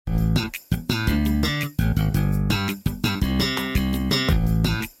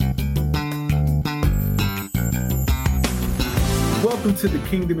Welcome to the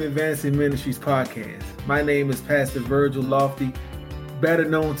Kingdom Advancing Ministries podcast. My name is Pastor Virgil Lofty, better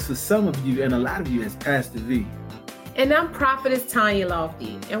known to some of you and a lot of you as Pastor V. And I'm Prophetess Tanya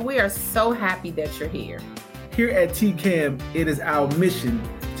Lofty, and we are so happy that you're here. Here at TCAM, it is our mission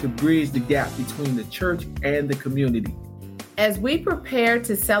to bridge the gap between the church and the community. As we prepare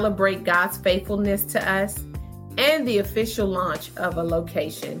to celebrate God's faithfulness to us and the official launch of a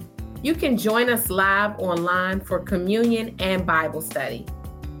location, you can join us live online for communion and Bible study.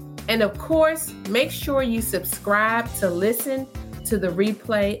 And of course, make sure you subscribe to listen to the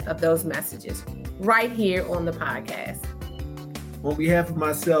replay of those messages right here on the podcast. On behalf of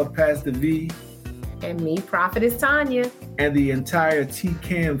myself, Pastor V, and me, Prophetess Tanya, and the entire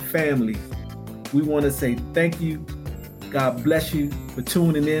TCAM family, we want to say thank you. God bless you for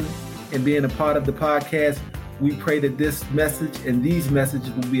tuning in and being a part of the podcast. We pray that this message and these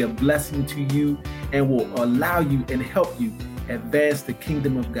messages will be a blessing to you and will allow you and help you advance the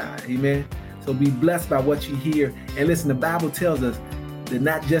kingdom of God. Amen. So be blessed by what you hear. And listen, the Bible tells us to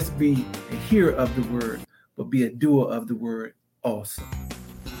not just be a hearer of the word, but be a doer of the word also.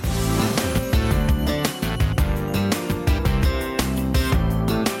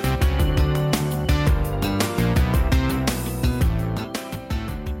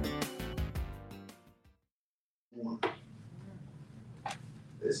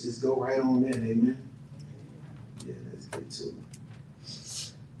 Let's just go right on in, amen. Yeah, let's get to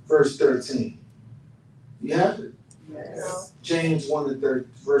it. Verse 13. You have it? Yes. James 1:13,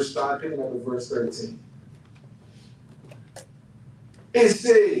 verse 5, picking up at verse 13. It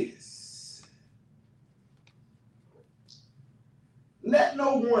says, let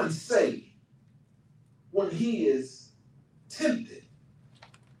no one say when he is tempted,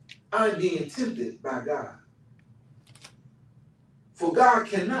 I'm being tempted by God. For God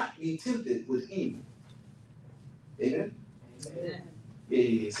cannot be tempted with evil. Amen? Amen.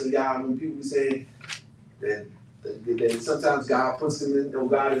 Yeah. So y'all, when people say that sometimes God puts them in, or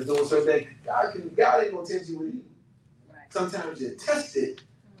God is doing certain things, God ain't gonna tempt you with evil. Right. Sometimes you're tested,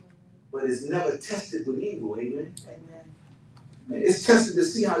 but it's never tested with evil. Amen? Amen. It's tested to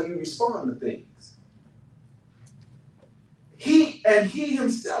see how you respond to things. He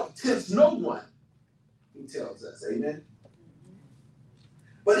himself tempts no one, he tells us. Amen?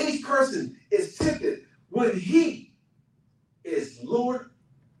 But each person is tempted when he is lured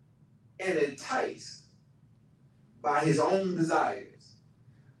and enticed by his own desires.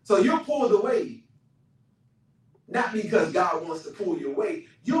 So you're pulled away, not because God wants to pull you away.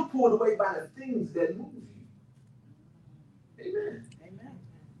 You're pulled away by the things that move you. Amen. Amen.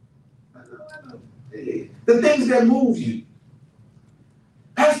 I know. The things that move you.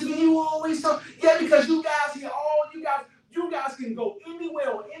 Pastor, you always talk. Yeah, because you guys here, you guys can go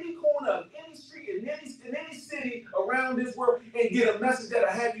anywhere on any corner of any street in any city around this world and get a message that'll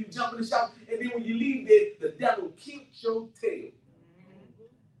have you jump in the shout. And then when you leave there, the devil keeps your tail.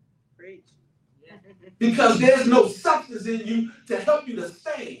 Preach. Because there's no substance in you to help you to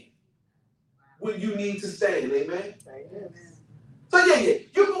stand when you need to stand. Amen. Amen. So yeah,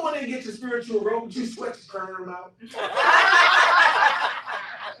 you go in and get your spiritual robe, but you sweat your perm out.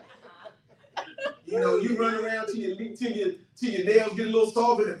 You know, you run around till your nails get a little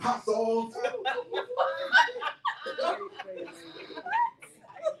soft and it pops off.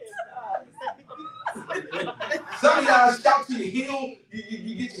 Some of y'all shout to your heel,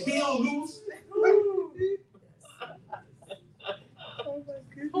 you get your heel loose.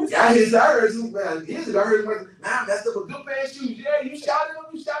 Yeah, I heard some years ago, I heard someone say, nah, that's a good pair of shoes. Yeah, you shouted them,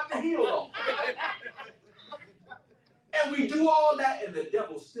 you shouted the heel off. And we do all that, and the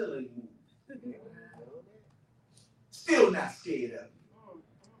devil still ain't moved. Still not scared of you.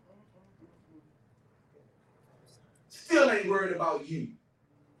 Still ain't worried about you.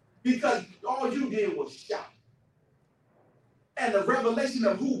 Because all you did was shout. And the revelation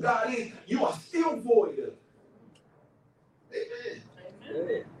of who God is, you are still void of. Amen.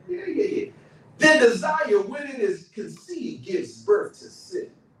 Amen. Yeah. The desire, when it is conceived, gives birth to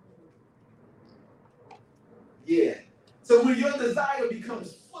sin. Yeah. So when your desire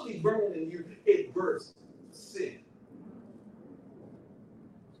becomes fully grown in you, it births sin.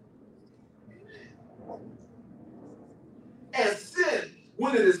 And sin,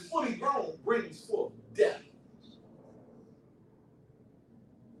 when it is fully grown, brings forth death.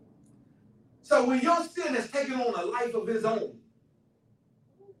 So when your sin has taken on a life of its own,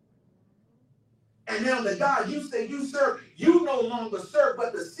 and now the God you say you serve, you no longer serve,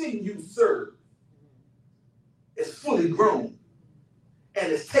 but the sin you serve is fully grown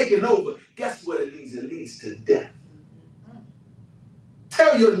and it's taken over. Guess what it leads? It leads to death.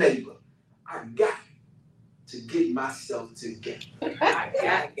 Tell your neighbor, I got to get myself together.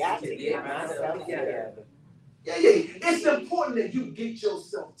 I got to get myself together. Yeah. It's important that you get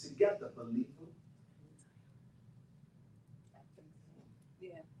yourself together, believer.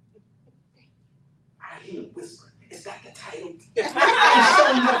 I hear whispering. Is that the title? It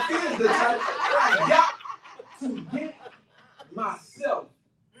sure enough is the title. I got to get myself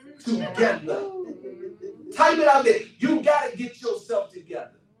together. Type it out there. You got to get yourself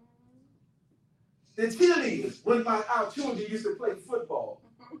together. The cheerleaders, when our children used to play football,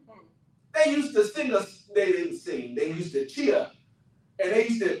 they used to sing they didn't sing, they used to cheer. And they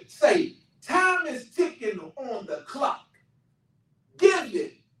used to say, time is ticking on the clock. Give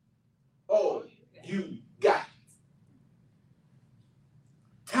it all you got.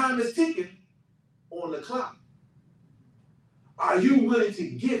 Time is ticking on the clock. Are you willing to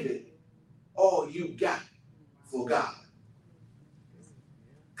give it all you got for God?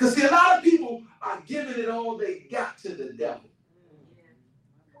 Because see, a lot of people are giving it all they got to the devil.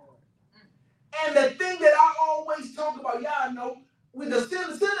 And the thing that I always talk about, y'all know, with the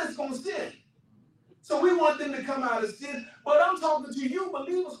sinner is going to sin. So we want them to come out of sin. But I'm talking to you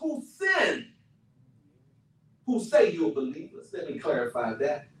believers who sin. Who say you're believers. Let me clarify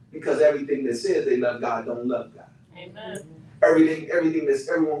that. Because everything that says they love God don't love God. Amen.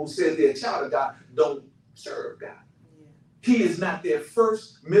 Everyone who says they're a child of God don't serve God. He is not their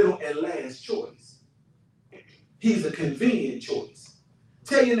first, middle, and last choice. He's a convenient choice.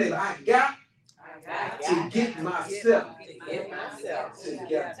 Tell your neighbor, I got to get myself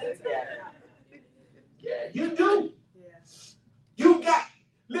together. Yeah, you do. You got,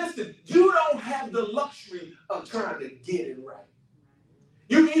 listen, you don't have the luxury of trying to get it right.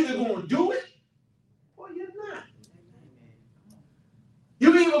 You're either going to do it or you're not.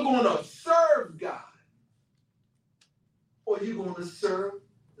 You're either going to serve God or you're going to serve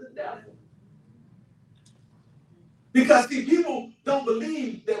the devil. Because, see, people don't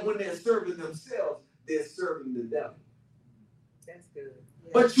believe that when they're serving themselves, they're serving the devil. That's good.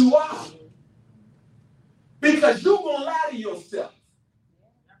 Yeah. But you are. Because you're going to lie to yourself.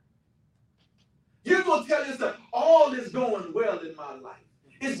 You're going to tell yourself, all is going well in my life.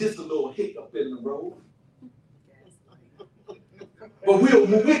 It's just a little hiccup in the road. But we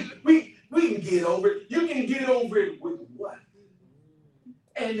can get over it. You can get over it with what?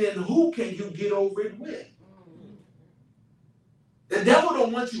 And then who can you get over it with? The devil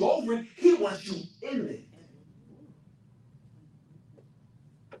don't want you over it. He wants you in it.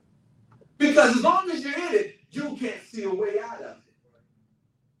 Because as long as you're in it, you can't see a way out of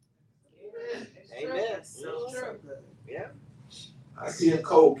it. Amen. So true. Yeah. I see a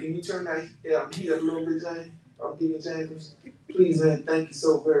cold. Can you turn that heat up a little bit, James? Deacon James? Please, man. Thank you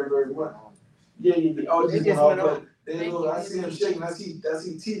so very, very much. Yeah. Oh, it just went off. But I see him shaking. I see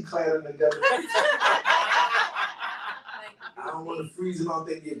teeth clattering together. I don't want to freeze him out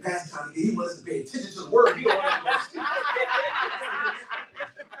there and get past time. He wants to pay attention to the word. He don't want to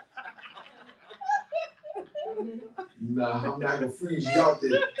No, I'm not going to freeze you out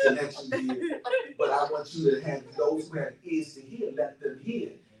there to actually hear. But I want you to have those who have ears to hear, let them hear.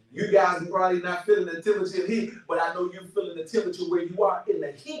 You guys are probably not feeling the temperature in heat, but I know you're feeling the temperature where you are in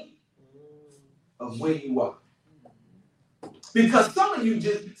the heat of where you are. Because some of you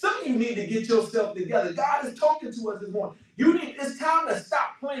need to get yourself together. God is talking to us this morning. It's time to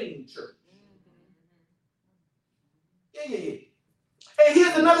stop playing church. Yeah. And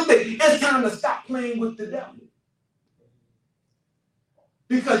here's another thing. It's time to stop playing with the devil.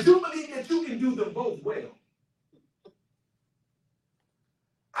 Because you believe that you can do them both well.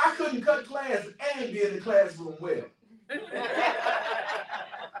 I couldn't cut class and be in the classroom well.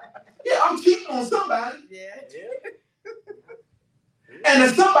 Yeah, I'm cheating on somebody. Yeah. And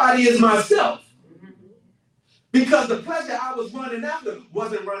the somebody is myself. Because the pleasure I was running after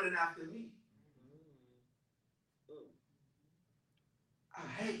wasn't running after me.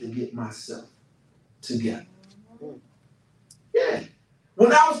 I had to get myself together. Yeah.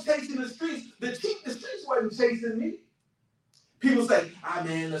 When I was chasing the streets, the streets wasn't chasing me. People say,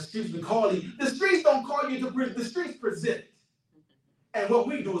 man, the streets be calling you. The streets don't call you the streets present. And what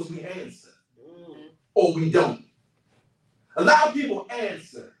we do is we answer. Or we don't. A lot of people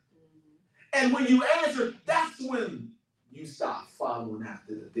answer. And when you answer, that's when you start following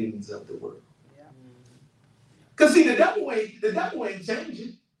after the things of the world. Because see, the devil ain't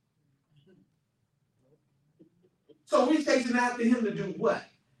changing. So we're chasing after him to do what?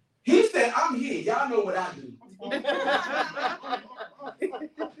 He said, I'm here. Y'all know what I do.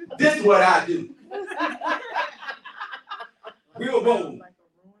 This is what I do. Real bold.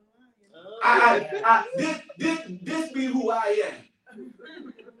 This be who I am.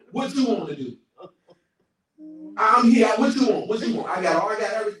 What you want to do? I'm here. What you want? What you want? I got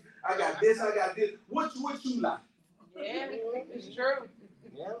everything. I got this. I got this. What you like? Yeah, it's true.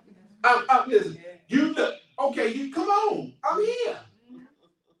 Listen. You look. Okay. You come on. I'm here.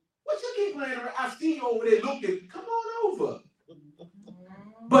 What you keep playing around? I see you over there looking. Come on over.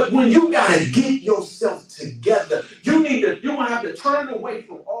 But when you gotta get yourself together, you're gonna have to turn away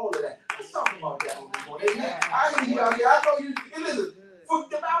from all of that. Let's talk about that on this morning. Amen. I hear you out here. I know you. And listen,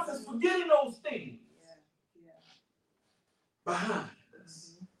 the Bible says, forgetting those things behind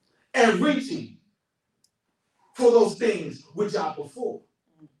us and reaching for those things which are before.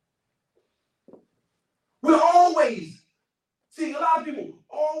 We're always, see, a lot of people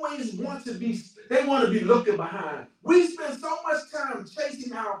always want to be looking behind. We spend so much time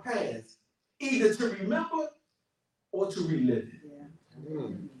chasing our past, either to remember or to relive it.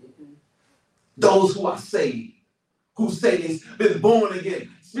 Those who are saved, who say they've been born again,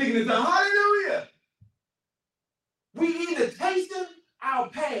 speaking in tongues, hallelujah. We either chasing our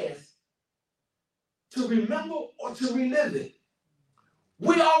past to remember or to relive it.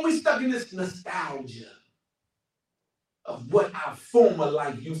 We're always stuck in this nostalgia of what our former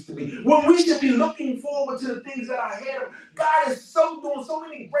life used to be. When we should be looking forward to the things that are ahead of us. God is doing so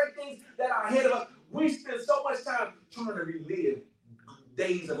many great things that are ahead of us. We spend so much time trying to relive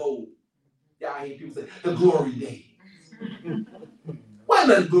days of old. Y'all hear people say, the glory days. What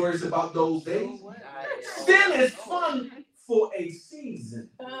nothing glorious about those days? Sin is fun for a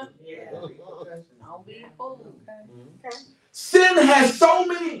season. Sin has so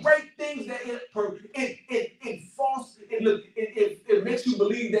many great things that it makes you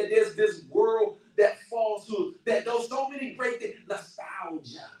believe that there's this world that falsehood, that there's so many great things,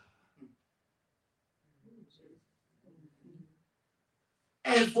 nostalgia.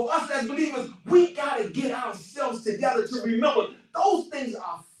 And for us as believers, we got to get ourselves together to remember those things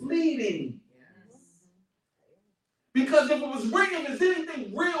are fleeting. Because if it was real, if there's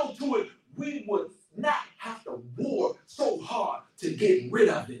anything real to it, we would not have to war so hard to get rid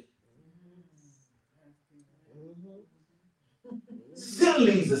of it. Sin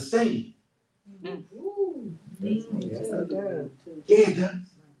leaves a stain. Yeah, it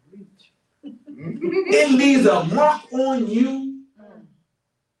does. It leaves a mark on you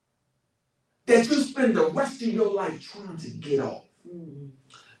that you spend the rest of your life trying to get off.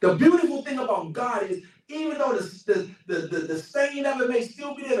 The beautiful thing about God is, even though the stain of it may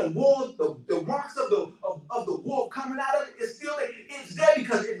still be there, the marks of the wolf coming out of it is still there. It's there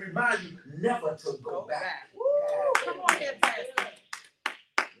because it reminds you never to go back. Come on here, Pastor.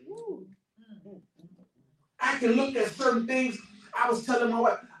 I can look at certain things. I was telling my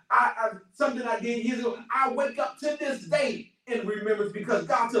wife, something I did years ago. I wake up to this day in remembrance because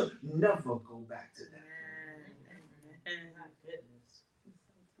God said, never go back to that.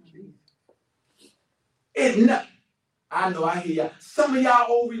 I know, I hear y'all. Some of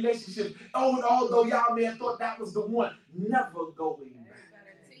y'all old relationships, although y'all may have thought that was the one, never going back.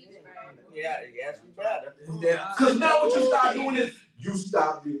 Yeah, yes, we better. Because now what you start doing is you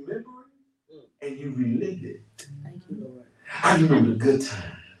stop remembering and you relive it. Thank you, Lord. I remember the good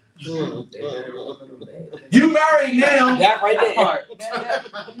times. You married now. That right there.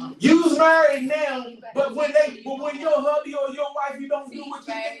 You's married now, but when your hubby or your wife, you don't do what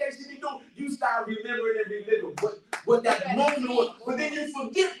you think they should be doing, you start remembering and reliving what that moment was. But then you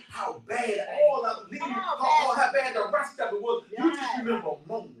forget how bad all of it, how bad the rest of it was. You just remember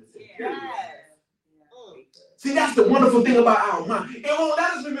moments. See, that's the wonderful thing about our mind. It won't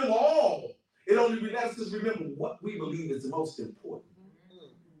let us remember all. It only lets us remember what we believe is the most important.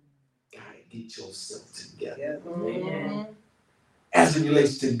 Get yourself together as it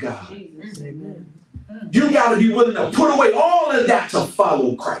relates to God. You got to be willing to put away all of that to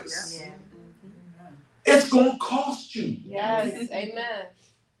follow Christ. It's going to cost you. Yes, amen.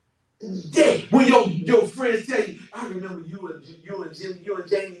 Yeah, when your friends tell you, I remember you and Jimmy, you and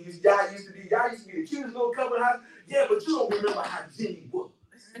Jamie used to be the cutest little couple in the house. Yeah, but you don't remember how Jimmy was.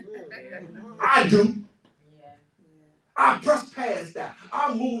 I do. I pressed past that.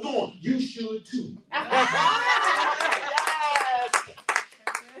 I moved on. You should too.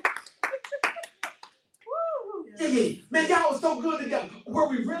 Yeah. Man, y'all was so good together. Were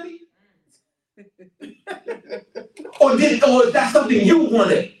we really? Or is that something you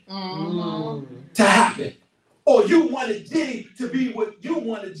wanted to happen? Or you wanted Jenny to be what you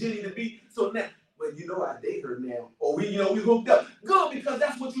wanted Jenny to be? So now, well, I date her now. Or we hooked up. Good, because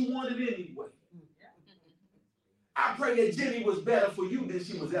that's what you wanted anyway. I pray that Jenny was better for you than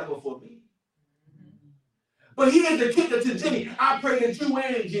she was ever for me. But here's the kicker to Jenny. I pray that you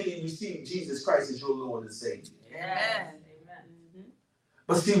and Jenny receive Jesus Christ as your Lord and Savior. Yes. Amen.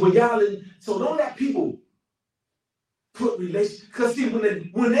 But see, so don't let people put relations. Because see,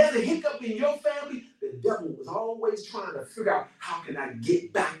 when there's a hiccup in your family, the devil was always trying to figure out how can I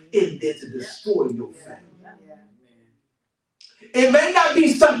get back in there to destroy your family. It may not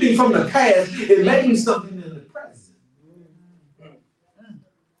be something from the past. It may be something in the present.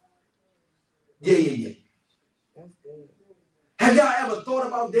 Yeah. Have y'all ever thought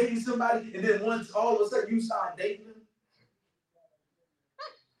about dating somebody and then once all of a sudden you start dating them?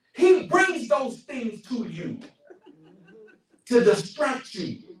 He brings those things to you to distract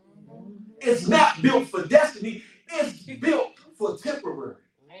you. It's not built for destiny. It's built for temporary.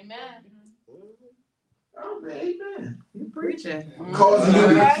 Amen. Oh, man, amen. You preaching.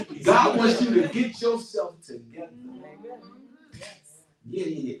 God wants you to get yourself together.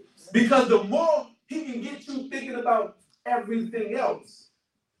 Yeah. Because the more he can get you thinking about everything else,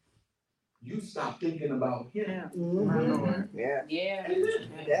 you stop thinking about him. Yeah.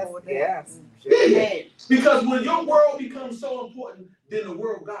 Yes. Yeah. Because when your world becomes so important than the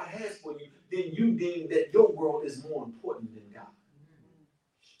world God has for you, then you deem that your world is more important than God.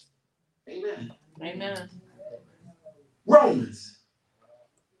 Amen. Romans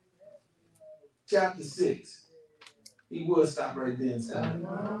chapter 6. He will stop right there and say,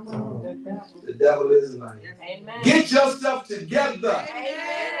 the devil is lying. Get yourself together. Amen.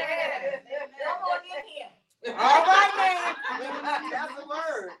 Come on in here. All right, man. That's the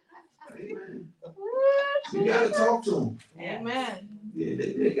word. Amen. You got to talk to him. Amen. Yeah,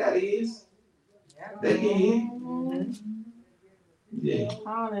 they got ears. They can hear. Yeah.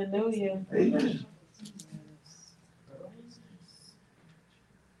 Hallelujah. Amen.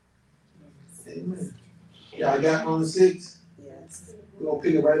 Amen. Yeah, I got Romans 6. Yes. We're going to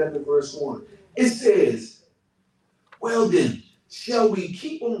pick it right up in verse 1. It says, well then, shall we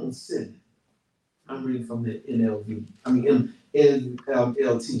keep on sinning? I'm reading from the NLT. Amen.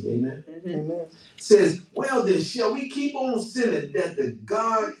 Amen. It says, well then, shall we keep on sinning that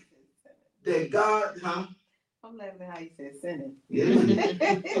God, huh? I'm laughing how you said sinning.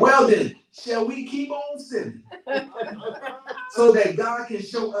 Yeah. Well then, shall we keep on sinning so that God can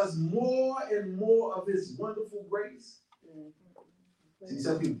show us more and more of his wonderful grace? See,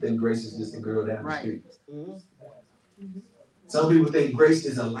 some people think grace is just a girl down the street. Some people think grace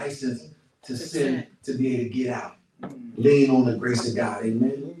is a license to sin, to be able to get out. Lean on the grace of God.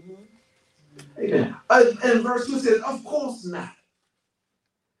 Amen. Amen. And verse 2 says, of course not.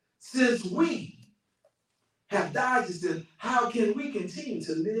 Since we have died to sin, how can we continue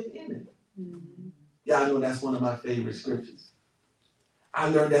to live in it? Y'all know that's one of my favorite scriptures. I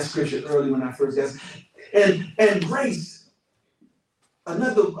learned that scripture early when I first got and grace.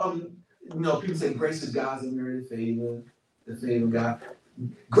 Another people say grace is God's unmerited favor, the favor of God.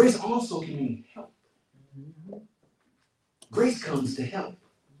 Grace also can mean help. Grace comes to help.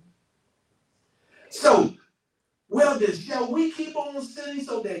 So, well then, shall we keep on sinning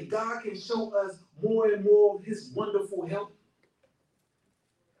so that God can show us more and more of his wonderful help?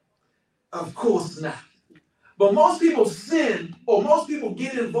 Of course not. But most people sin, or most people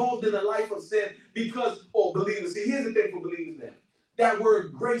get involved in a life of sin because, or believers. See, here's the thing for believers now. That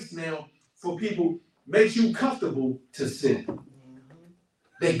word grace now for people makes you comfortable to sin.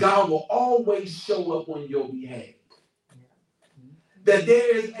 That God will always show up on your behalf. That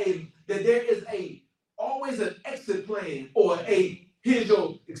there is always an exit plan or here's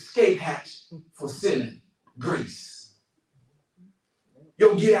your escape hatch for sinning. Grace.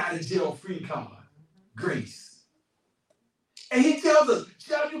 Your get out of jail free card. Grace. And he tells us,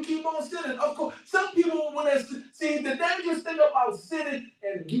 shall you keep on sinning? Of course, some people, when they see the dangerous thing about sinning,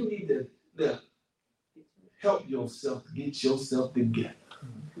 and you need to help yourself to get yourself together.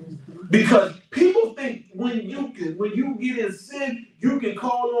 Because people think when you get in sin, you can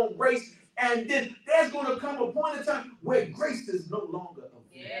call on grace, and then there's going to come a point in time where grace is no longer available.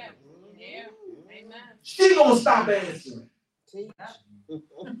 Yeah. Amen. She's going to stop answering.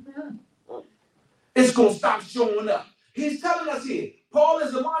 It's going to stop showing up. He's telling us here, Paul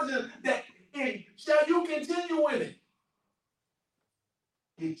is admonishing that shall you continue in it?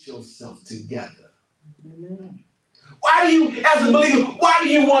 Get yourself together. Amen. Why do you, as a believer, why do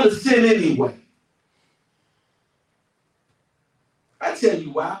you want to sin anyway? I tell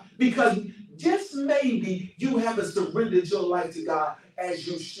you why. Because just maybe you haven't surrendered your life to God as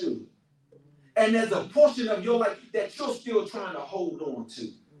you should. And there's a portion of your life that you're still trying to hold on to.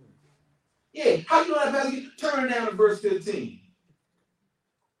 Yeah, how you know that, Pastor? Turn down to verse 15.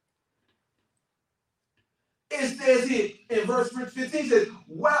 It says here in verse 15, it says,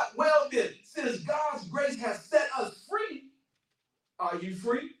 well then, since God's grace has set us free, are you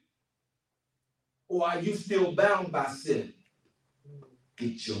free? Or are you still bound by sin?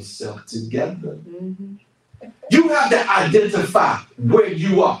 Get yourself together. You have to identify where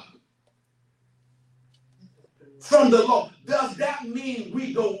you are from the law. Does that mean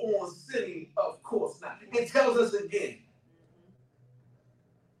we go on sinning? Of course not. It tells us again.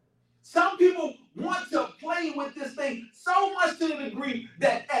 Some people want to play with this thing so much to the degree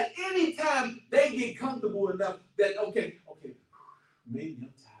that at any time they get comfortable enough that, okay, maybe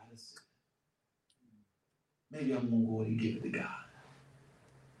I'm tired of sin. Maybe I'm going to go ahead and give it to God.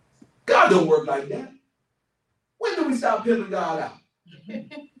 God don't work like that. When do we stop pimping God out?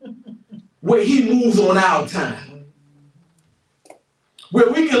 Where he moves on our time. Where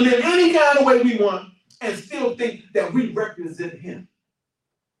we can live any kind of way we want and still think that we represent him.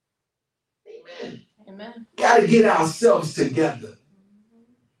 Amen. Amen. Got to get ourselves together.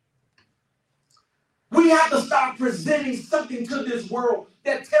 We have to start presenting something to this world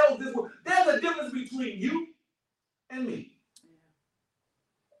that tells this world there's a difference between you and me.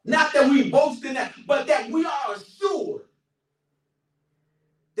 Not that we boast in that, but that we are assured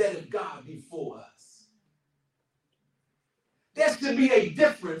that if God be for us, there should be a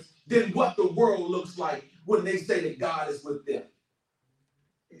difference than what the world looks like when they say that God is with them.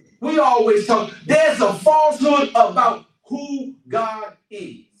 We always talk, there's a falsehood about who God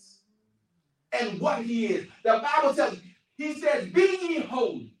is and what he is. The Bible tells us, he says, be ye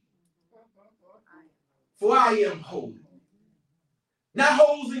holy, for I am holy. Not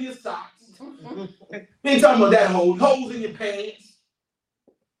holes in your socks. We ain't talking about that holes in your pants.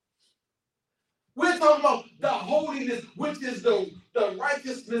 We're talking about the holiness, which is the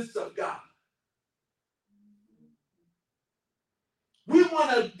righteousness of God. We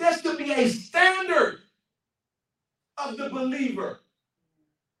want there should be a standard of the believer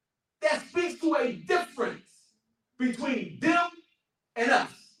that speaks to a difference between them and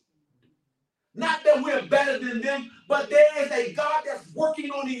us. Not that we're better than them, but there is a God that's working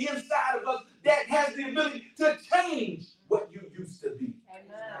on the inside of us that has the ability to change what you used to be. Amen.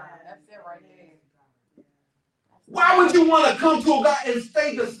 That's it right there. Why would you want to come to a God and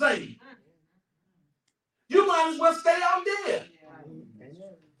stay the same? You might as well stay out there.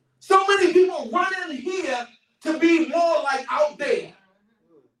 So many people run in here to be more like out there.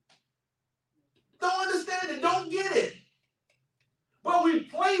 Don't understand it. Don't get it. But we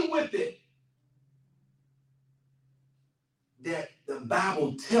play with it. That the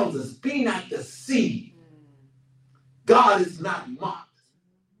Bible tells us, be not deceived. God is not mocked.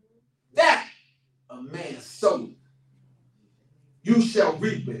 That a man sowed, you shall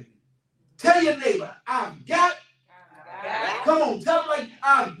reap it. Tell your neighbor, I've got. Come on, tell them like,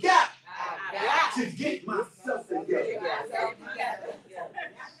 I've got to get myself together.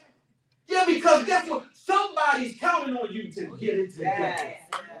 Yeah, because guess what? Somebody's counting on you to get it together.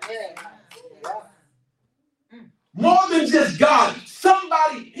 More than just God,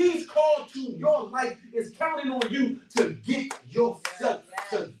 somebody he's called to your life is counting on you to get yourself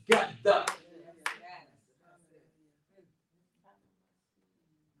together.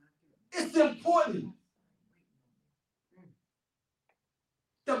 It's important.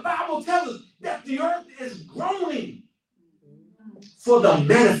 The Bible tells us that the earth is groaning for the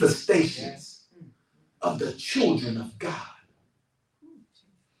manifestations of the children of God.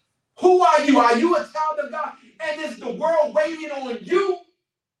 Who are you? Are you a child of God? And is the world waiting on you?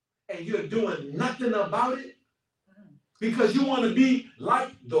 And you're doing nothing about it? Because you want to be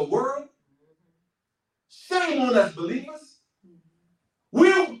like the world? Shame on us, believers.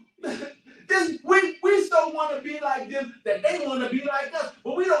 We so want to be like them that they want to be like us.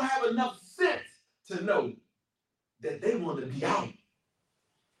 But we don't have enough sense to know that they want to be out.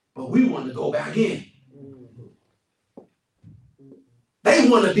 But we want to go back in. They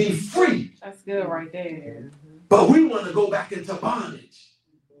want to be free. That's good right there. But we want to go back into bondage.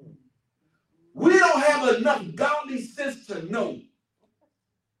 We don't have enough godly sense to know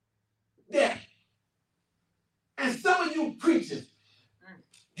that. And some of you preachers,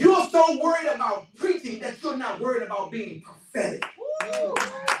 you're so worried about preaching that you're not worried about being prophetic.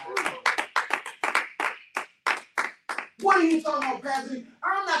 What are you talking about, Pastor?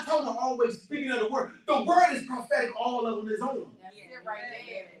 I'm not talking about always speaking of the word. The word is prophetic all of its own. That's it right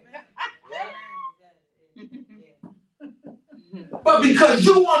there. But because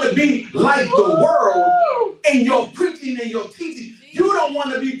you want to be like the world in your preaching and your teaching, you don't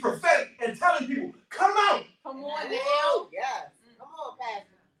want to be prophetic and telling people, come out. Come on now. Yes. Come on, Pastor.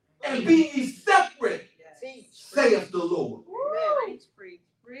 And be ye separate, saith the Lord.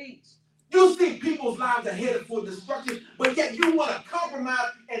 Preach. You see people's lives are headed for destruction, but yet you want to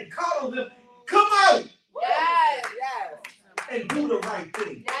compromise and coddle them. Come out Yes. and do the right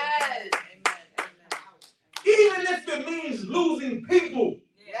thing. Yes. Even if it means losing people,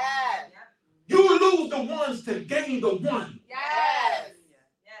 Yes. you lose the ones to gain the one. Yes.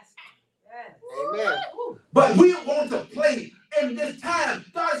 Amen. But we want to play in this time.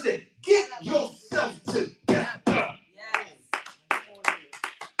 God said, get yourself together.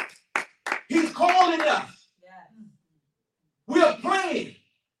 He's calling us. We are playing.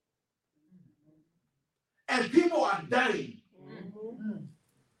 And people are dying.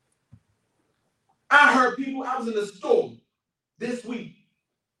 I heard people, I was in the store this week.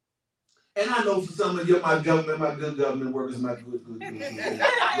 And I know for some of you, my good government workers, my good government workers.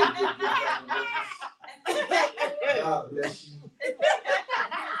 God bless you.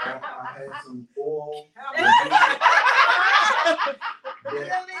 I had some oil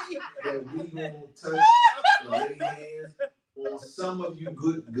that we gonna touch and lay hands on some of you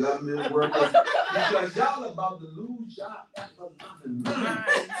good government workers because y'all about to lose y'all ever-loving mind.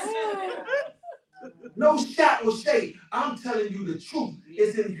 No shot or shade. I'm telling you the truth.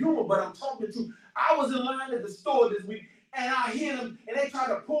 It's in humor, but I'm talking the truth. I was in line at the store this week, and I hear them, and they try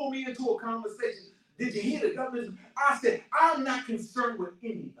to pull me into a conversation. Did you hear the government? I said, I'm not concerned with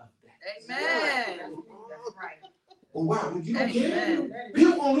any of that. Amen. That's right. Well, why would you care?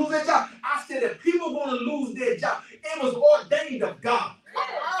 People gonna lose their job. I said, if people gonna lose their job, it was ordained of God.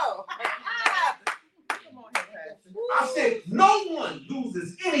 Oh. I said, no one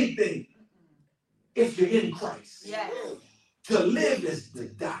loses anything if you're in Christ. Yes. To live is to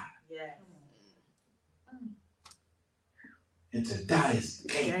die. Yes. And to die is the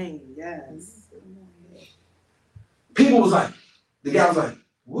gain. Yes. People was like, the guy was like,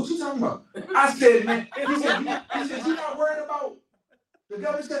 what you talking about? I said, man, he said, you not worried about the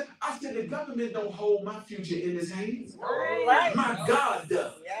government? Said, I said, the government don't hold my future in his hands. Right. My God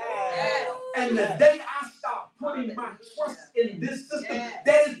does. Yes. And the day I stop putting my trust in this system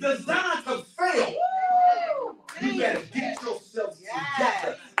that is designed to fail, you better get yourself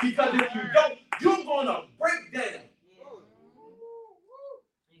together. Because if you don't, you're going to break down.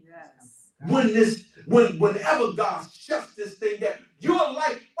 Whenever God shuts this thing down, your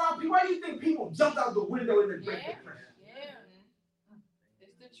life, why do you think people jumped out the window in the Great Depression?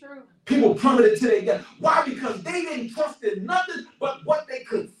 It's the truth. People plummeted to their death. Why? Because they didn't trust in nothing but what they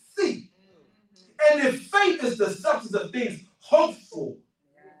could see. And if faith is the substance of things hopeful,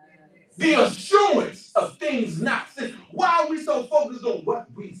 the assurance of things not seen, why are we so focused on what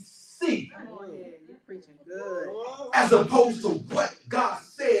we see? You're preaching good. As opposed to what God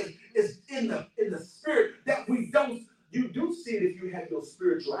says is in the spirit that we don't. You do see it if you have your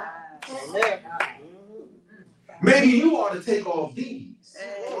spiritual eyes. Maybe you ought to take off these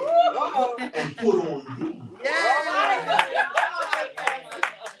and put on these.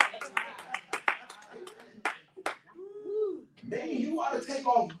 Maybe you ought to take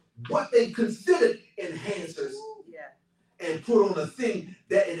off what they considered enhancers and put on a thing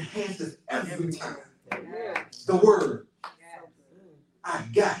that enhances every time. The word. I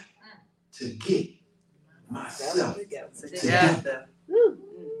got to get myself together.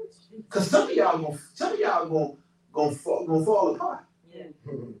 Because some of y'all gonna fall apart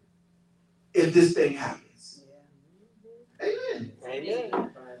if this thing happens. Amen.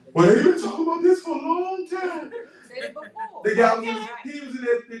 Well, they've been talking about this for a long time. The guy was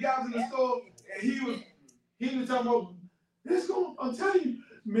in the store and he was talking about this. I'm telling you,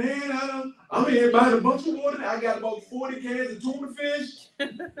 man, I'm here buying a bunch of water. I got about 40 cans of tuna fish.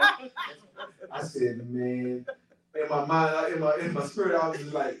 I said, man, in my mind, in my spirit, I was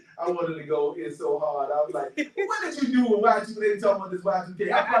just like, I wanted to go in so hard. I was like, what did you do when Y2K? They were talking about this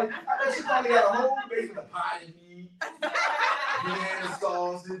Y2K. I bet she probably got a whole basement of potted meat, banana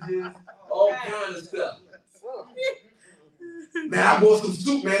sausages, all kind of stuff. Man, I bought some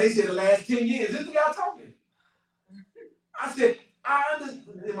soup, man. They said the last 10 years. This is the guy talking. I said, I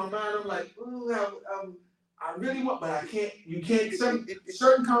understand. In my mind, I'm like, I really want, but I can't. You can't.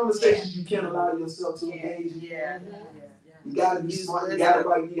 Certain conversations you can't allow yourself to engage in. You gotta be smart. You gotta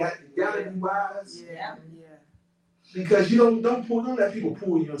be wise. Because you don't let people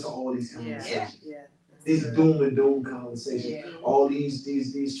pull you into all these conversations. These doom and doom conversations. All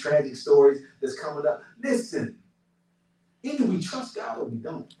these tragic stories that's coming up. Listen. Either we trust God or we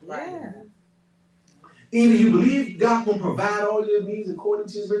don't. Either you believe God will provide all your needs according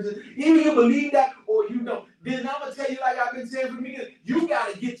to his riches. Either you believe that or you don't. Then I'm going to tell you, like I've been saying for me, you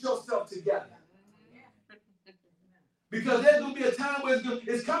got to get yourself together. Because there's going to be a time where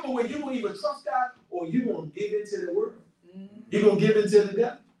it's coming where you won't even trust God or you won't give into the world. You're going to give into the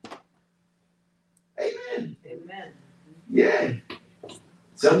devil. Amen. Yeah.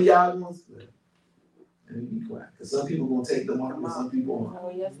 Some of y'all going to split. Let me be quiet. Because some people are going to take the mark and some people aren't.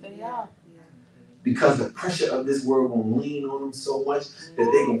 Oh, yes, they are. Because the pressure of this world going to lean on them so much that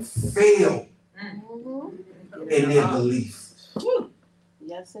they're going to fail in their belief.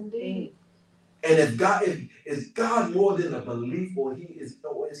 Yes, indeed. And if God is God more than a belief, or is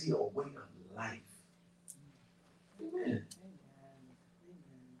he a way of life? Amen.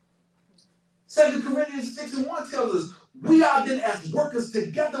 2 Corinthians 6:1 tells us we are then as workers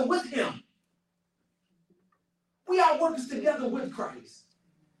together with him. We are workers together with Christ.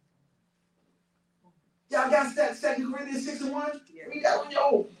 Y'all got that 2 Corinthians 6:1? Read that on your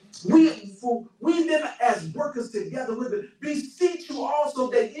own. We then as workers together with him, beseech you also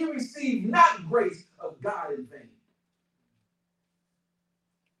that ye receive not grace of God in vain.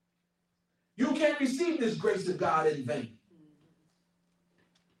 You can't receive this grace of God in vain.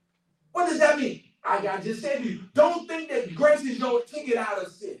 What does that mean? I just said to you, don't think that grace is your ticket out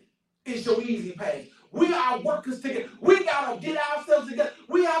of sin. It's your easy pass. We are workers together. We gotta get ourselves together.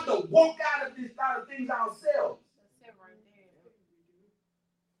 We have to walk out of things ourselves.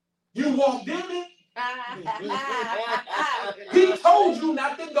 You walked in it. He told you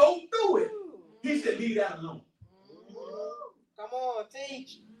not to go through it. He said, leave that alone. Come on,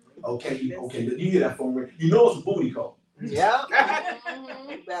 teach. Okay, you hear that phone ring. You know it's a booty call. Yeah.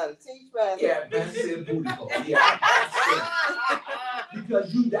 You better teach, better. Yeah, man said booty call. Yeah,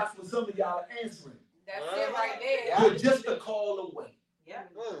 because that's what some of y'all are answering. That's it right there. You're just a call away. Yeah.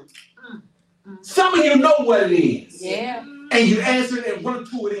 Some of you know what it is. Yeah. And you answer it and run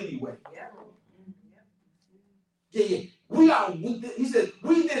to it anyway. Yeah. He said,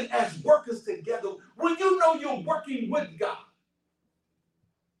 we then as workers together, when you know you're working with God,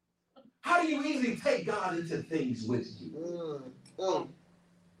 how do you easily take God into things with you?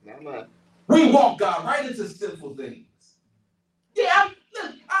 We walk God right into sinful things. Yeah,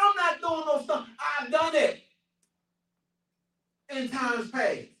 I'm not doing no stuff. I've done it in times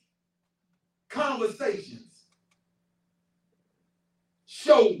past. Conversations,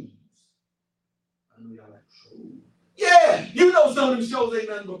 shows. I know y'all like shows. Yeah, you know some of them shows ain't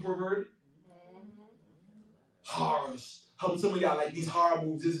nothing but perverted. Horrors. Some of y'all like these horror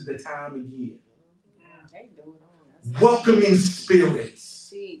movies. This is the time of year. Welcoming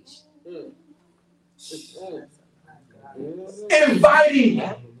spirits. Inviting,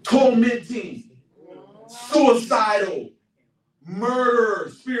 tormenting, suicidal, murder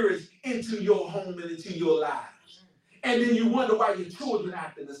spirits into your home and into your lives. And then you wonder why your children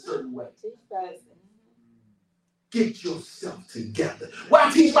act in a certain way. Get yourself together.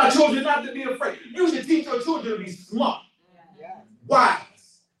 Why teach my children not to be afraid? You should teach your children to be smart,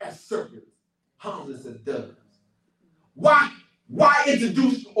 wise as serpents, harmless as doves. Why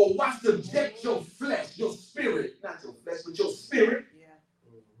introduce or why subject your flesh, your spirit, not your flesh, but your spirit,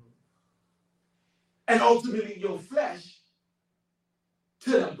 and ultimately your flesh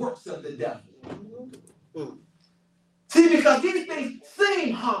to the works of the devil. See, because these things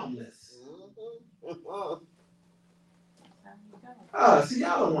seem harmless. See,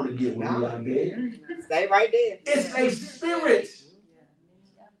 y'all don't want to get with me out there. Stay right there. It's a spirit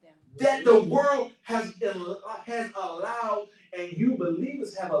that the world has allowed, and you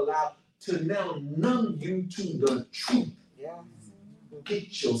believers have allowed to now numb you to the truth.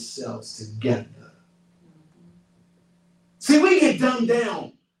 Get yourselves together. See, we get dumbed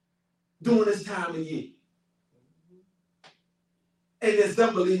down during this time of year. And then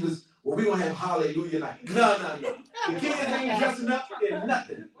some believers, well, we're going to have hallelujah night. No. The kids ain't dressing up in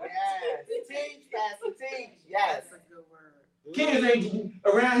nothing. Yes. Teach, Pastor, teach. Yes. Kids ain't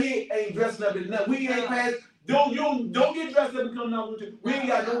around here ain't dressing up in nothing. We ain't past. Don't get dressed up and come down with you. We ain't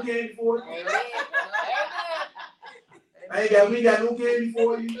got no candy for you. We ain't got no candy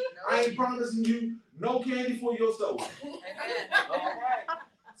for you. I ain't promising you no candy for your soul.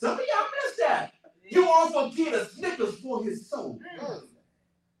 Some of y'all missed that. You offer a kid a Snickers for his soul.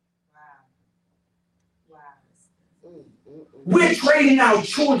 We're trading our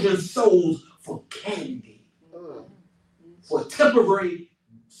children's souls for candy, for temporary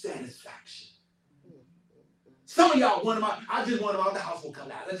satisfaction. Some of y'all I just want them out the house for a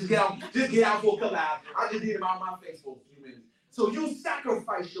couple hours. Let's just get out for a couple hours. I just need them out of my face for a few minutes. So you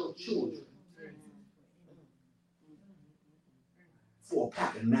sacrifice your children for a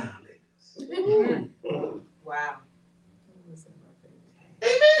pack of 9 niggas. Wow.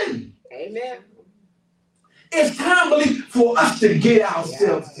 Amen. Amen. It's time, believe, for us to get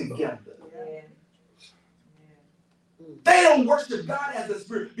ourselves together. They don't worship God as a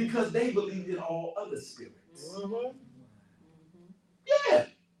spirit because they believe in all other spirits. Yeah.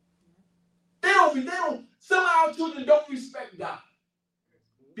 They don't. Some of our children don't respect God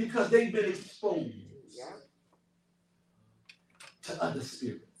because they've been exposed to other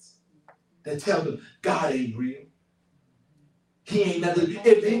spirits that tell them God ain't real. He ain't nothing.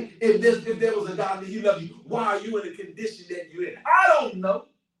 If there was a God that he loved you, why are you in the condition that you're in? I don't know.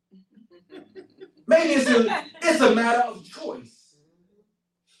 Maybe it's a matter of choice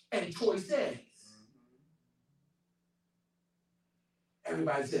and choices.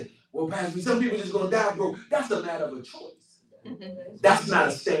 Everybody said, well, Pastor, some people just gonna die broke. That's a matter of a choice. That's not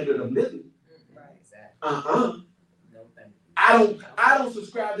a standard of living. I don't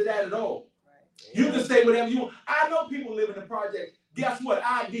subscribe to that at all. You can say whatever you want. I know people live in the project. Guess what?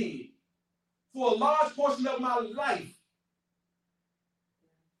 I did. For a large portion of my life.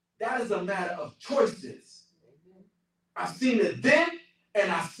 That is a matter of choices. I've seen it then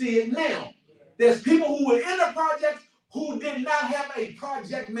and I see it now. There's people who were in the project who did not have a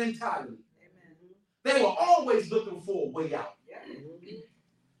project mentality. They were always looking for a way out.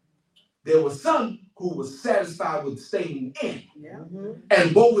 There were some who were satisfied with staying in.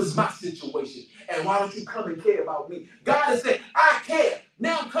 And what was my situation? And why don't you come and care about me? God has said, I care.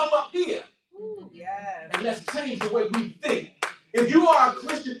 Now come up here. And let's change the way we think. If you are a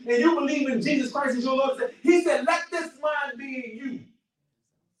Christian and you believe in Jesus Christ as your Lord, he said, let this mind be in you.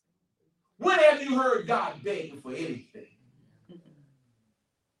 When have you heard God begging for anything?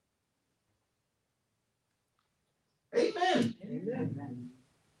 Amen. Amen.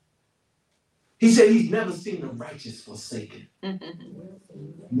 He said he's never seen the righteous forsaken,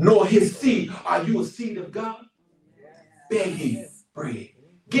 nor his seed. Are you a seed of God? Begging bread.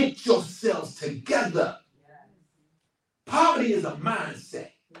 Get yourselves together. Poverty is a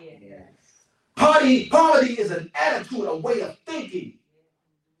mindset. Poverty is an attitude, a way of thinking.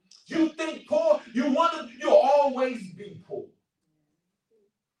 You think poor, you wonder, you'll always be poor.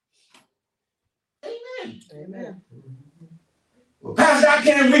 Amen. Amen. Well, Pastor, I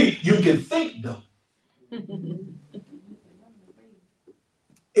can't read. You can think, though.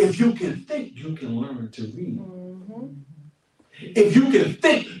 If you can think, you can learn to read. If you can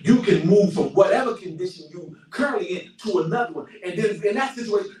think, you can move from whatever condition you currently in to another one. And then in that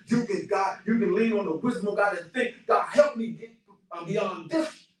situation, you can lean on the wisdom of God and think, God, help me get beyond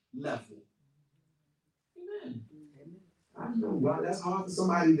this level. Amen. I know, God, that's hard for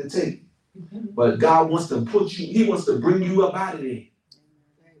somebody to take. But God wants to he wants to bring you up out of there.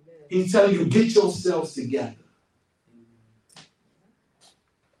 He's telling you, get yourselves together.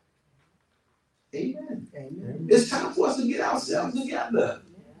 Amen. Amen. It's time for us to get ourselves together.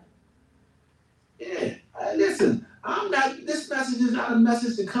 Yeah. Listen, this message is not a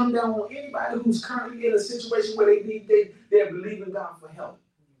message to come down on anybody who's currently in a situation where they're believing God for help.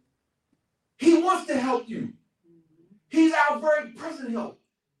 He wants to help you. He's our very present help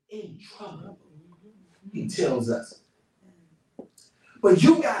in trouble. He tells us. But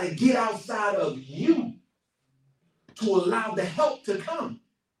you got to get outside of you to allow the help to come.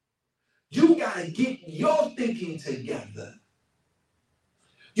 You got to get your thinking together.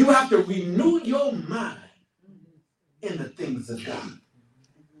 You have to renew your mind in the things of God.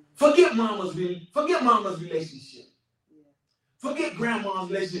 Forget mama's relationship. Forget grandma's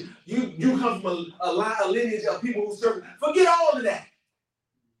relationship. You come from a lineage of people who serve. Forget all of that.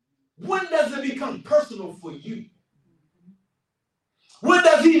 When does it become personal for you? When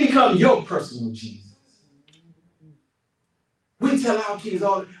does he become your personal Jesus? We tell our kids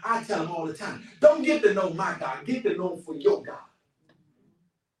I tell them all the time, don't get to know my God, get to know him for your God.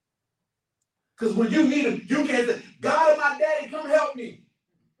 Because when you need him, you can't say, God and my daddy, come help me.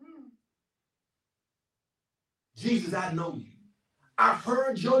 Jesus, I know you. I've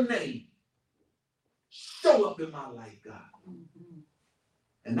heard your name. Show up in my life, God.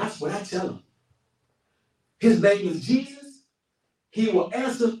 And that's what I tell him. His name is Jesus. He will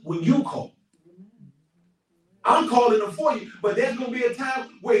answer when you call. I'm calling him for you, but there's going to be a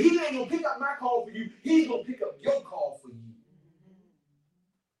time where he ain't going to pick up my call for you. He's going to pick up your call for you.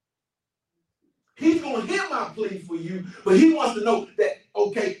 He's going to hear my plea for you, but he wants to know that,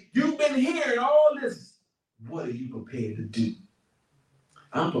 okay, you've been hearing all this. What are you prepared to do?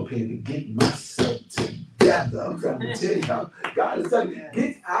 I'm prepared to get myself together. I'm trying to tell y'all, God is telling me,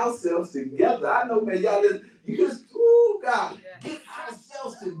 get ourselves together. I know, man, y'all listen. You just, God, get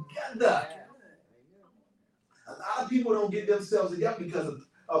ourselves together. A lot of people don't get themselves together because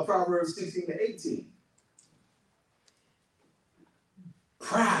of Proverbs 16-18.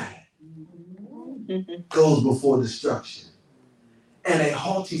 Pride goes before destruction, and a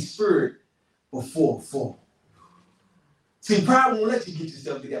haughty spirit before a fall. See, pride won't let you get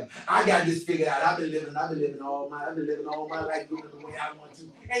yourself together. I got this figured out. I've been living all my life doing it the way I want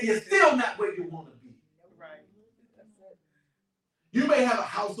to, and you're still not where you want to be. You may have a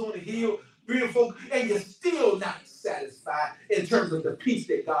house on the hill, 3 or 4, and you're still not satisfied in terms of the peace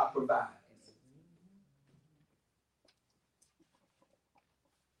that God provides.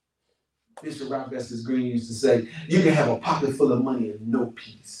 Bishop Ralph Estes Green used to say, you can have a pocket full of money and no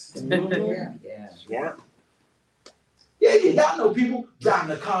peace. Yeah. Yeah, y'all know people driving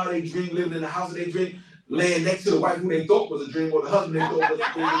the car they dream, living in the house they dream, laying next to the wife who they thought was a dream, or the husband they thought was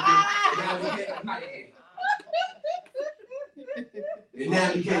a dream, and now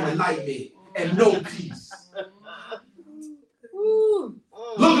it became a nightmare, and no peace.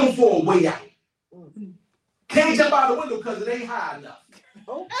 Looking for a way out. Can't jump out the window because it ain't high enough.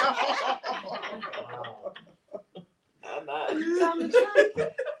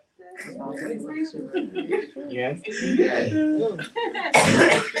 Yes. Yeah.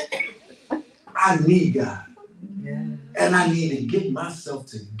 I need God. And I need to get myself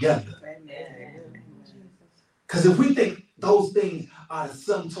together. Because if we think those things are the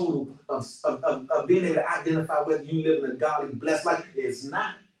sum total of being able to identify whether you live in a godly, blessed life, it's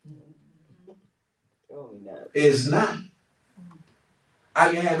not. It's not.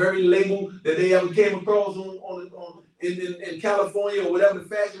 I can have every label that they ever came across in California or whatever the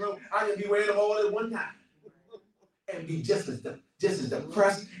fashion room. I can be wearing them all at one time and be just as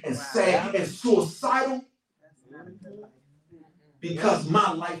depressed and sad and suicidal because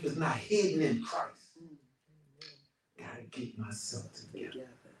my life is not hidden in Christ. Gotta get myself together.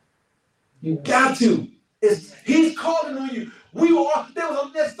 You got to. He's calling on you.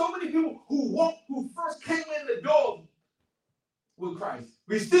 There's so many people who first came in the door with Christ,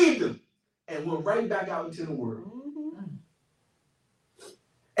 received him, and went right back out into the world.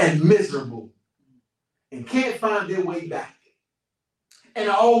 And miserable. And can't find their way back. And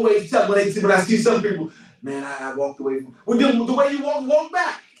I always tell when I see some people, man, I walked away from the way you walk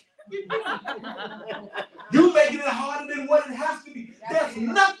back. You making it harder than what it has to be. There's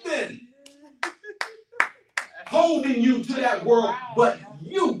nothing holding you to that world but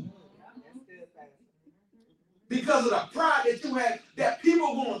you. Because of the pride that you have, that people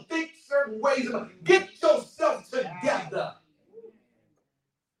are going to think certain ways about. Get yourself together.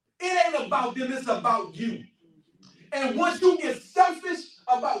 It ain't about them, it's about you. And once you get selfish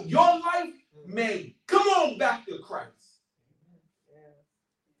about your life, man, come on back to Christ.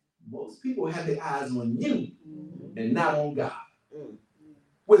 Most people have their eyes on you and not on God.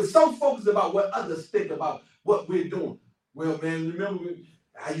 We're so focused about what others think about what we're doing. Well, man, remember,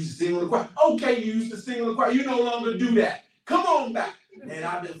 I used to sing on the choir. Okay, you used to sing on the choir. You no longer do that. Come on back. And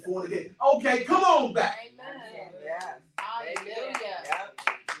I've been fornicating. Okay, come on back.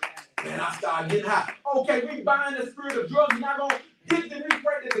 Man, I started getting high. Okay, we bind the spirit of drugs. You're not going to get the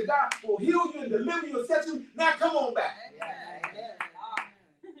pray that the God will heal you and deliver you and set you. Now come on back.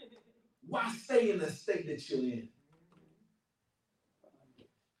 Why stay in the state that you're in?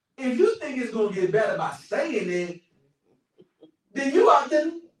 If you think it's going to get better by staying there, then you out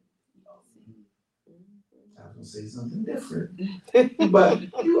there. I was going to say something different. But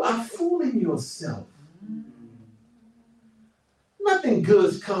you are fooling yourself. Nothing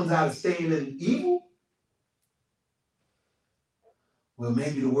good comes out of staying in evil. Well,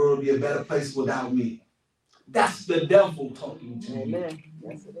 maybe the world will be a better place without me. That's the devil talking to you.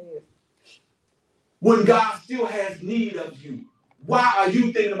 Yes, it is. When God still has need of you, why are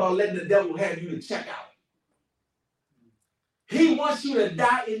you thinking about letting the devil have you to check out? He wants you to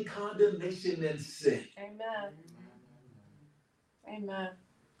die in condemnation and sin. Amen. Amen.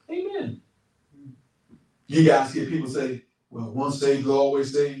 Amen. You guys hear people say, well, once saved,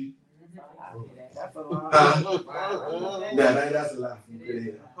 always saved. That's a lie. That's a lie.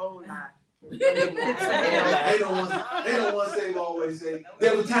 A whole lot. They don't want saved, always saved.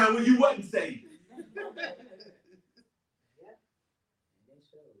 There was a time when you wasn't saved.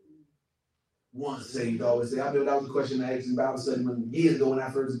 Once saved, always saved. I remember that was a question I asked in Bible study years ago when I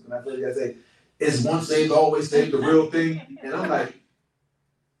first studied. I said, is once saved, always saved the real thing? And I'm like,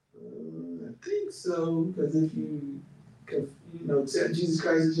 I think so, because if you accept Jesus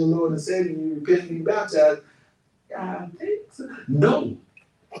Christ as your Lord and Savior, and you repent and be baptized, I think so. No.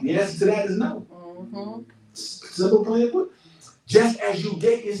 The answer to that is no. Simple, plain. Just as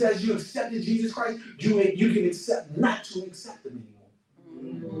you accepted Jesus Christ, you can accept not to accept him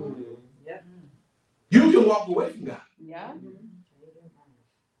anymore. Yep. You can walk away from God. Yeah.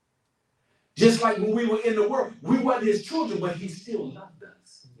 Just like when we were in the world, we weren't his children, but he still loved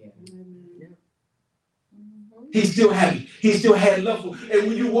us. He still had love for you. And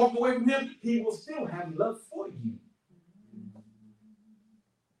when you walk away from him, he will still have love for you.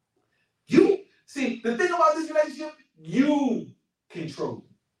 You see, the thing about this relationship, you control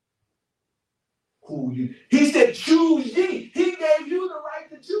who you. He said, choose ye. He gave you the right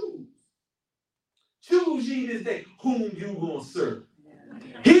to choose. Choose ye this day whom you gonna serve.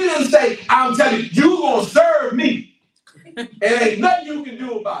 He didn't say, I'm telling you, you gonna serve me. And ain't nothing you can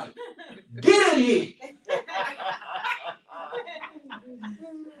do about it. Get in here.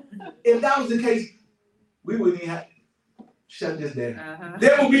 If that was the case, we wouldn't even have to shut this down.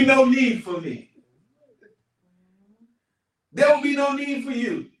 There would be no need for me. There will be no need for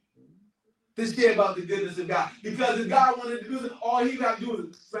you to share about the goodness of God. Because if God wanted to do it, all he got to do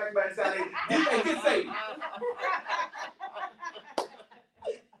is smack by the side of it. Get saved.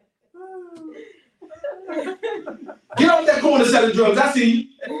 Get off that corner selling drugs. I see you.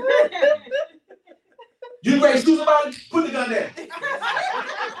 You ready to shoot somebody? Put the gun there.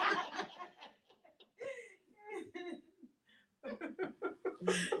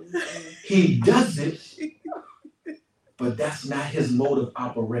 He does it, but that's not his mode of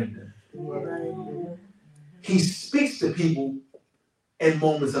operating. He speaks to people in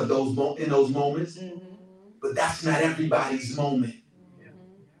moments of those moments, but that's not everybody's moment.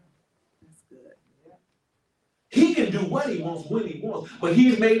 He can do what he wants when he wants, but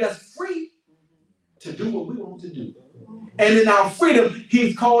he's made us free to do what we want to do. And in our freedom,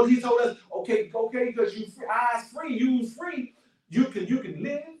 he told us, okay, because you free, I's free, you's free. You can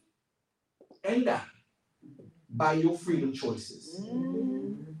live and die by your freedom choices.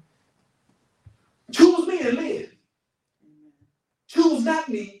 Choose me and live. Choose not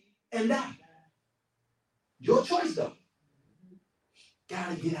me and die. Your choice, though.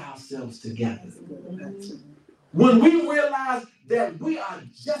 Gotta get ourselves together. When we realize that we are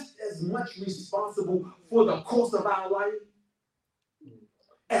just as much responsible for the course of our life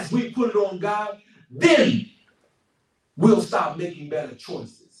as we put it on God, then we'll stop making better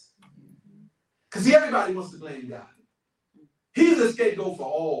choices. Because everybody wants to blame God. He's a scapegoat for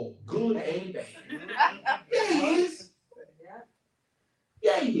all, good and bad. Yeah, he is.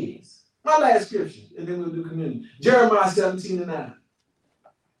 Yeah, he is. My last scripture, and then we'll do communion. Jeremiah 17:9.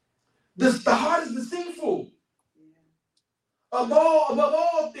 The heart is deceitful above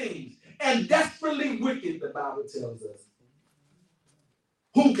all things, and desperately wicked, the Bible tells us.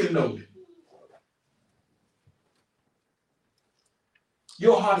 Who can know it?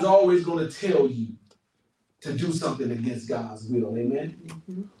 Your heart is always going to tell you to do something against God's will. Amen?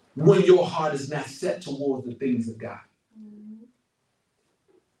 When your heart is not set towards the things of God.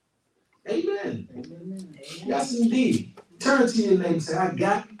 Amen. Yes, indeed. Turn to your neighbor and say, I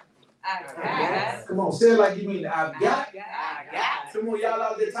got. Come on, say it like you mean it. I've got. Some more y'all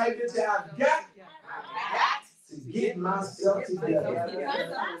out there type it. Say, I've got to get myself together.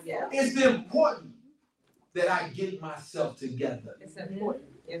 It's important that I get myself together. It's important.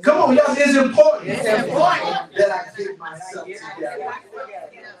 Come on, y'all. It's important. It's important that I get myself together.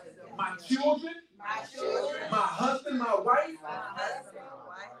 My children, my husband, my wife,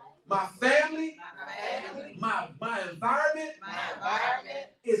 my family, my environment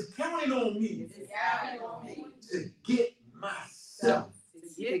is counting on me to get myself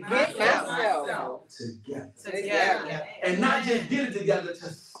together. And not just get it together, to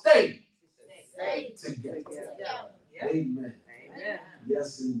stay together. Amen.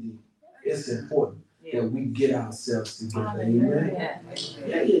 Yes, indeed. It's important that we get ourselves together. Amen.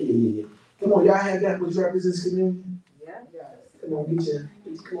 Yeah. Come on, y'all have that which represents communion? Yeah. Come on,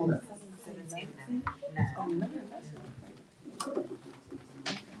 come on up.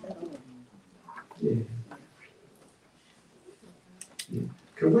 Yeah.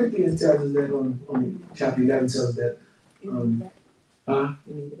 Corinthians tells us that on chapter 11 tells us that. No. Yeah.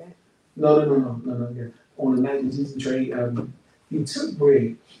 On the night that Jesus betrayed, he took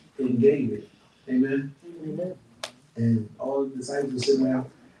bread and gave it. Amen. And all the disciples were sitting around.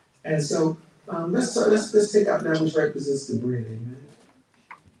 And so let's take out that which represents the bread. Amen.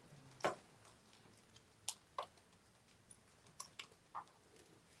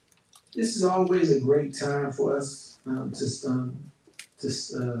 This is always a great time for us to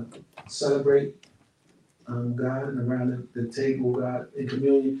celebrate God and around the table, God, in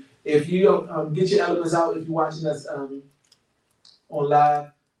communion. If you don't get your elements out, if you're watching us on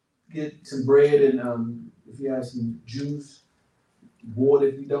live, get some bread and if you have some juice, water.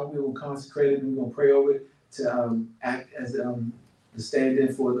 If you don't, we will consecrate it. We're going to pray over it to act as the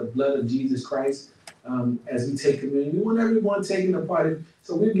stand-in for the blood of Jesus Christ as we take communion. We want everyone taking a part.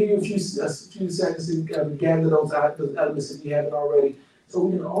 So we'll give you a few seconds to gather those elements if you haven't already. So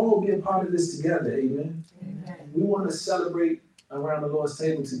we can all be a part of this together. Amen. We want to celebrate around the Lord's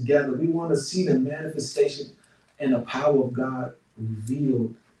table together. We want to see the manifestation and the power of God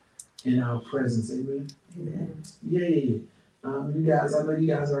revealed in our presence. Amen. Yeah. You guys, I know you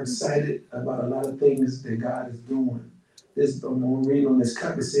guys are excited about a lot of things that God is doing. I'm going to read on this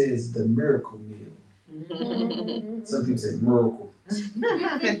cup. It says the miracle meal. Some people say miracle.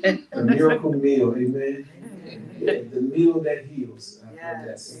 The miracle meal. Amen. Yeah, the meal that heals. I heard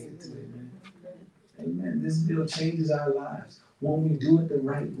that saying too. Amen. Amen. This meal changes our lives when we do it the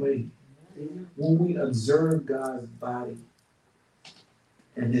right way. When we observe God's body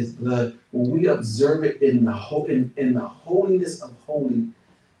and his blood, when we observe it in the holiness of holy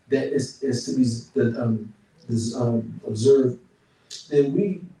that is to be observed, then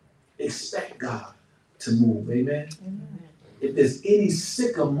we expect God to move. Amen. If there's any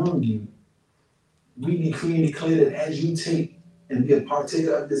sick among you, we decree and declare that as you take and be a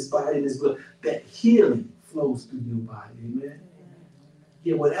partaker of this body and this blood, that healing flows through your body. Amen.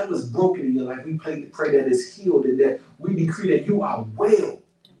 Yeah, whatever's broken in your life, we pray that it's healed, and that we decree that you are well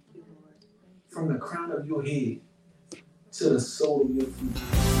from the crown of your head to the sole of your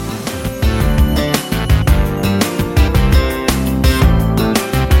feet.